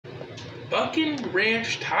Buckin'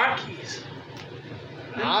 Ranch Takis.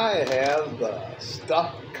 I have the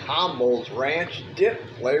stuffed combos ranch dip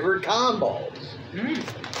flavored combos.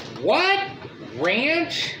 What?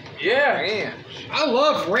 Ranch? Yeah. Ranch. I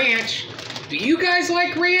love ranch. Do you guys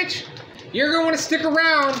like ranch? You're going to want to stick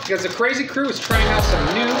around because the Crazy Crew is trying out some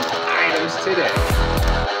new items today.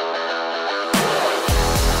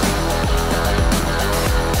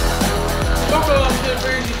 Welcome to the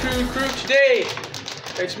Crazy Crew today.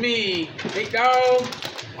 It's me, Big Dog.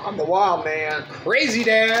 I'm the wild man. Crazy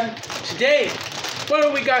Dad. Today,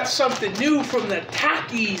 well, we got something new from the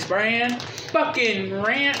Takis brand. Buckin'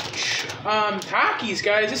 Ranch Takis,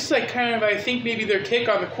 guys. This is like kind of, I think, maybe their take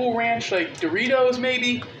on the Cool Ranch, like Doritos,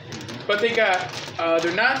 maybe. But they got,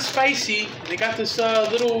 they're non-spicy. They got this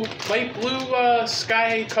little light blue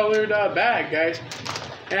sky-colored bag, guys.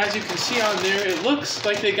 And as you can see on there, it looks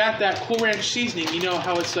like they got that Cool Ranch seasoning. You know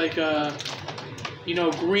how it's like, you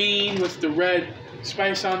know, green with the red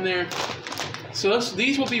spice on there. So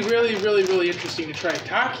these will be really interesting to try.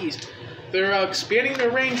 Takis, they're expanding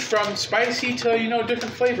their range from spicy to, you know,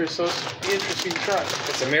 different flavors. So it's be interesting to try.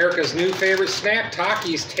 It's America's new favorite snack.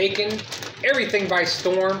 Takis taking everything by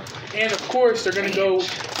storm. And of course, they're gonna go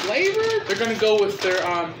flavor. They're gonna go with their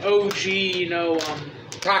OG, you know,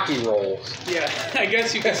 Taki rolls. yeah, I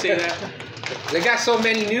guess you could say that. They got so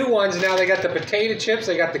many new ones now. They got the potato chips.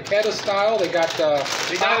 They got the keto style. They got the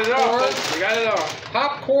They got it all. Folks. They got it all.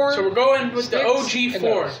 Popcorn. So we're going with the OG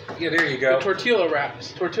 4. Yeah, there you go. The tortilla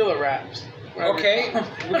wraps. Tortilla wraps. Okay,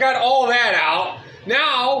 we got all that out.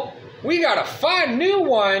 Now we got a fun new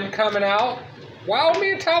one coming out. Wild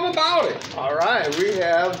Man, tell them about it. All right, we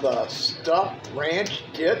have the stuffed ranch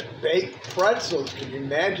dip baked pretzels. Can you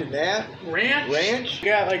imagine that? Ranch. Ranch.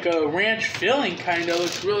 Got like a ranch filling, kind of.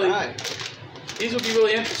 Looks really. Right. These will be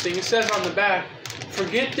really interesting. It says on the back,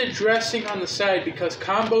 forget the dressing on the side because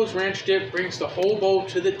Combo's ranch dip brings the whole bowl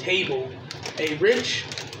to the table. A rich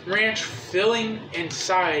ranch filling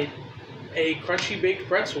inside a crunchy baked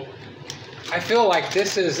pretzel. I feel like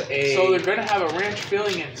this is a... So they're going to have a ranch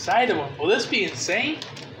filling inside of them. Will this be insane?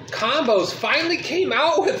 Combos finally came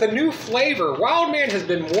out with a new flavor. Wild Man has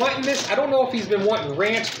been wanting this. I don't know if he's been wanting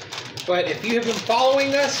ranch, but if you have been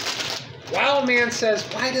following us, Wild Man says,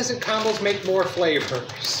 why doesn't Combos make more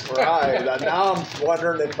flavors? Right. Now I'm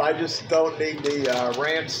wondering if I just don't need the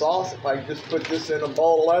ranch sauce, if I can just put this in a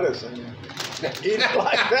bowl of lettuce and eat it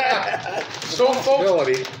like that. So, folks, what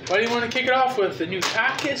do you want to kick it off with? The new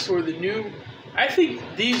Takis or the new... I think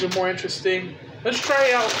these are more interesting. Let's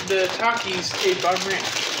try out the Takis Cape Bun Ranch.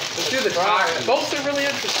 Let's do the Takis. Both are really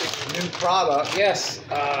interesting. New product. Yes,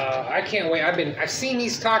 I can't wait. I've seen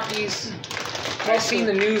these Takis. I've seen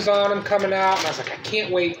the news on them coming out, and I was like, I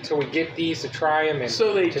can't wait till we get these to try them. And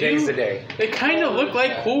so today's the day. They kind of look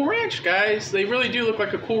like Cool Ranch, guys. They really do look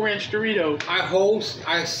like a Cool Ranch Dorito. I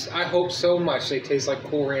hope so much they taste like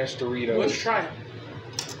Cool Ranch Doritos. Let's try them.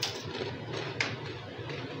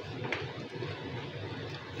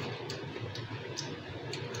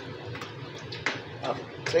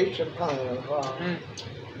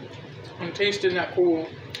 I'm tasting that cool.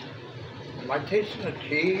 Am I tasting the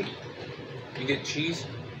cheese? You get cheese?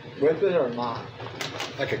 With it or not?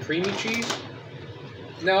 Like a creamy cheese?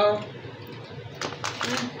 No.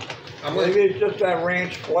 Maybe it's just that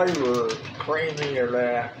ranch flavor, creamy or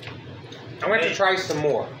that. I want to try some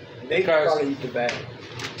more. They probably eat the bag.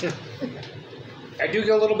 I do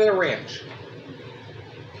get a little bit of ranch.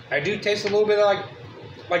 I do taste a little bit of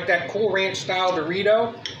like that Cool Ranch style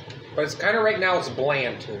Dorito, but it's kind of right now it's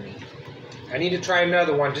bland to me. I need to try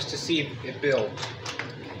another one just to see if it builds.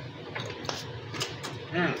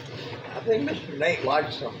 I think Mr. Nate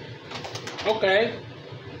likes them. Okay.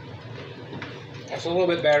 That's a little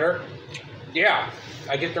bit better. Yeah,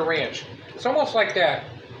 I get the ranch. It's almost like that.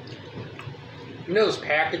 You know those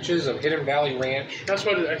packages of Hidden Valley Ranch? That's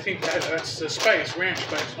what I think. That's the spice, ranch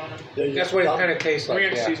spice on it. That's what it kind of tastes like.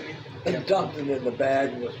 Ranch seasoning. They dumped it in the bag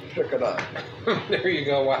and just shook it up. There you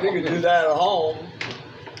go. Wow. You can do that at home.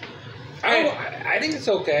 I think it's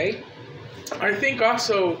okay. I think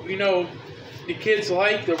also, you know, the kids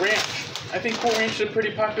like the ranch. I think Cool Ranch is a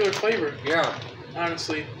pretty popular flavor. Yeah.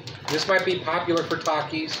 Honestly. This might be popular for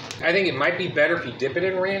Takis. I think it might be better if you dip it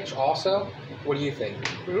in ranch also. What do you think?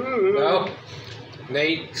 Ooh. No?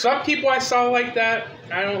 Nate? Some people I saw like that.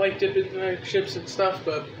 I don't like dipping chips and stuff,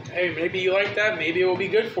 but hey, maybe you like that. Maybe it will be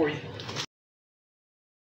good for you.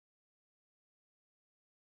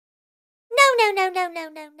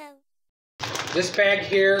 No. This bag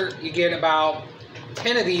here, you get about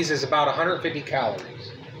 10 of these is about 150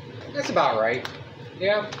 calories. That's about right.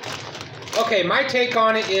 Yeah. Okay, my take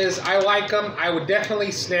on it is I like them. I would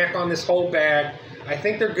definitely snack on this whole bag. I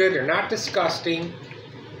think they're good. They're not disgusting,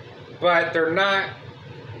 but they're not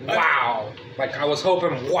wow. Like I was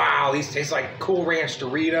hoping, wow, these taste like Cool Ranch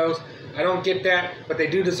Doritos. I don't get that, but they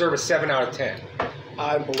do deserve a 7 out of 10.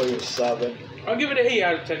 I believe 7. I'll give it an 8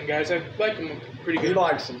 out of 10, guys. I like them pretty good. He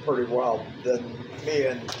likes them pretty well than me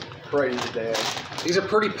and Crazy Dad. These are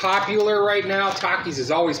pretty popular right now. Takis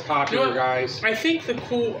is always popular, You know, guys. I think the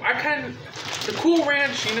Cool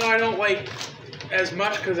Ranch, you know, I don't like as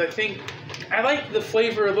much because I think I like the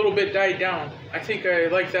flavor a little bit died down. I think I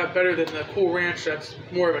like that better than the Cool Ranch. That's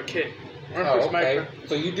more of a kick. Oh, okay.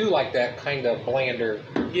 So you do like that kind of blander.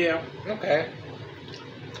 Yeah. Okay.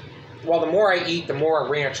 Well, the more I eat, the more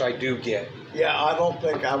ranch I do get. Yeah, I don't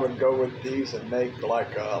think I would go with these and make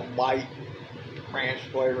like a light ranch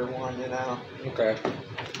flavor one, you know. Okay.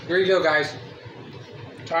 Here you go, guys.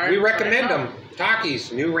 We recommend them.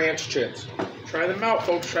 Takis, new ranch chips. Try them out,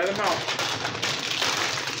 folks. Try them out.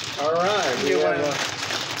 All right.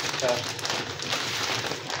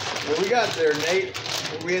 What we got there, Nate?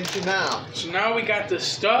 What are we into now? So now we got the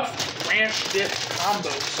stuffed ranch dip combo.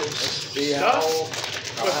 So See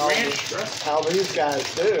stuffed with ranch dressing. how these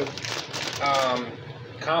guys do.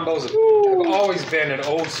 Combos have always been an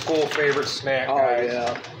old school favorite snack, Oh, guys.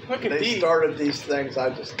 yeah. Look at They these. started these things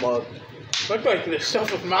I just love. Look like they're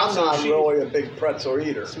stuffed with I'm matzo not cheese. really a big pretzel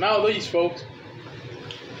eater. Smell these, folks.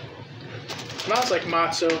 Smells like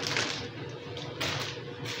matzo.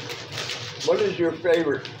 What is your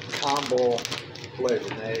favorite combo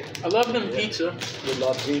flavor, Nate? I love them Yeah. pizza. You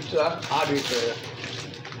love pizza? I do too.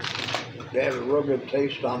 They have a real good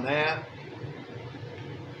taste on that.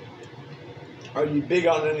 Are you big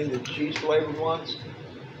on any of the cheese flavored ones?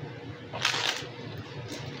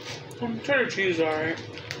 Cheddar cheese, all right.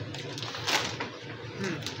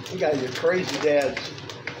 You got your Crazy Dad's.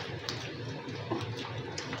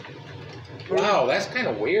 Wow, that's kind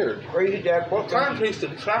of weird. Crazy Dad, what Trying kind to taste the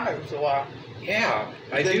chives a lot. Yeah,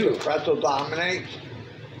 I think do. the pretzel dominates?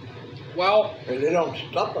 Well, Or they don't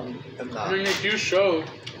stuff them in I mean, the... they do show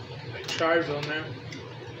like chives on there.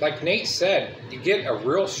 like Nate said, you get a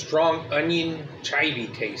real strong onion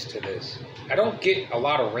chivy taste to this. I don't get a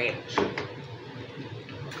lot of ranch.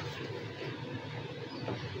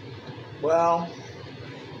 Well,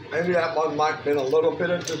 maybe that one might have been a little bit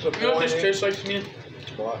of You know what this disappointing. tastes like to me?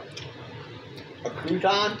 What? A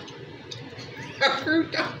crouton? A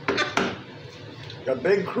crouton. A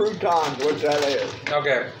big crouton, what that is.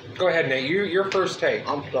 Okay, go ahead, Nate. Your first take.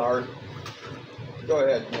 I'm sorry. Go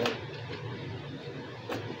ahead, Nate.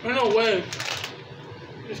 In a way,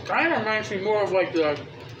 this kind of reminds me more of like the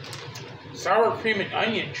sour cream and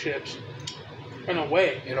onion chips. In a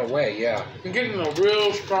way. In a way, yeah. I'm getting a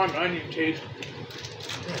real strong onion taste.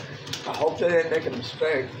 I hope they didn't make a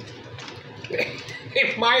mistake.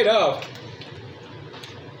 It might have.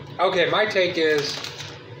 Okay, my take is,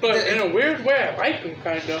 But in a weird way, I like them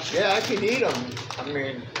kind of. Yeah, I can eat them. I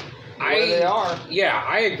mean, I- where they are. yeah,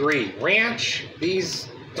 I agree. Ranch, these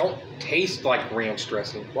don't taste like ranch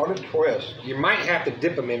dressing. What a twist. You might have to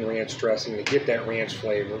dip them in ranch dressing to get that ranch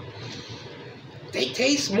flavor. They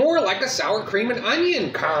taste more like a sour cream and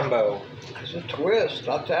onion combo. It's a twist,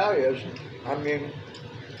 I'll tell you. I mean,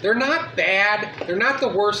 They're not bad. They're not the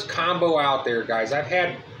worst combo out there, guys. I've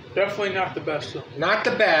had Definitely not the best though. not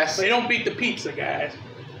the best, They don't beat the pizza, guys.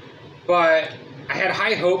 but I had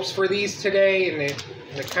high hopes for these today, and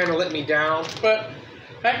they kind of let me down. But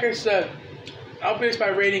like I said, I'll base my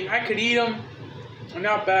rating. I could eat them. They're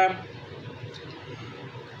not bad.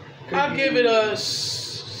 I'll give it a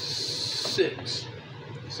 6.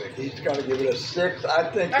 he's got to give it a 6. I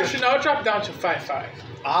think. Actually, no, I'll drop it down to 5.5.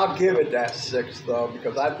 I'll give it that 6 though,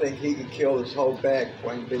 because I think he could kill this whole bag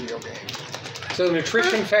playing video games. So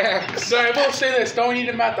nutrition facts. So I will say this: don't eat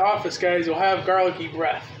them at the office, guys. You'll have garlicky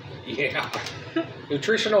breath. Yeah.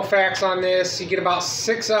 Nutritional facts on this: you get about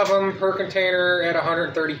 6 of them per container at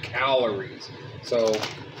 130 calories. So,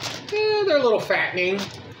 yeah, they're a little fattening,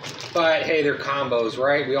 but hey, they're combos,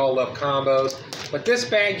 right? We all love combos. But this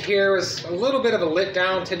bag here is a little bit of a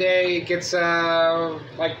letdown today. It gets,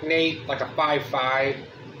 like Nate, like a 5.5.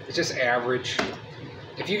 It's just average.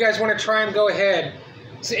 If you guys want to try them, go ahead.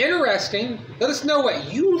 It's interesting. Let us know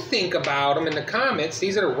what you think about them in the comments.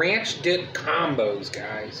 These are ranch dip combos,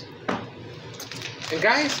 guys. And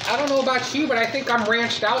guys, I don't know about you, but I think I'm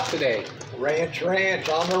ranched out today. Ranch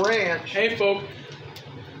on the ranch. Hey, folks.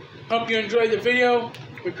 Hope you enjoyed the video.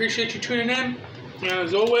 We appreciate you tuning in. And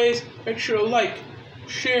as always, make sure to like,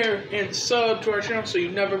 share, and sub to our channel so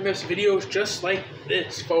you never miss videos just like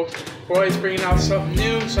this, folks. We're always bringing out something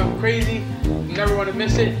new, something crazy. You never want to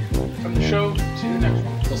miss it. From the show, see you in the next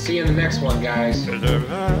one. We'll see you in the next one, guys.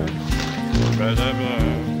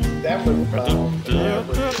 that was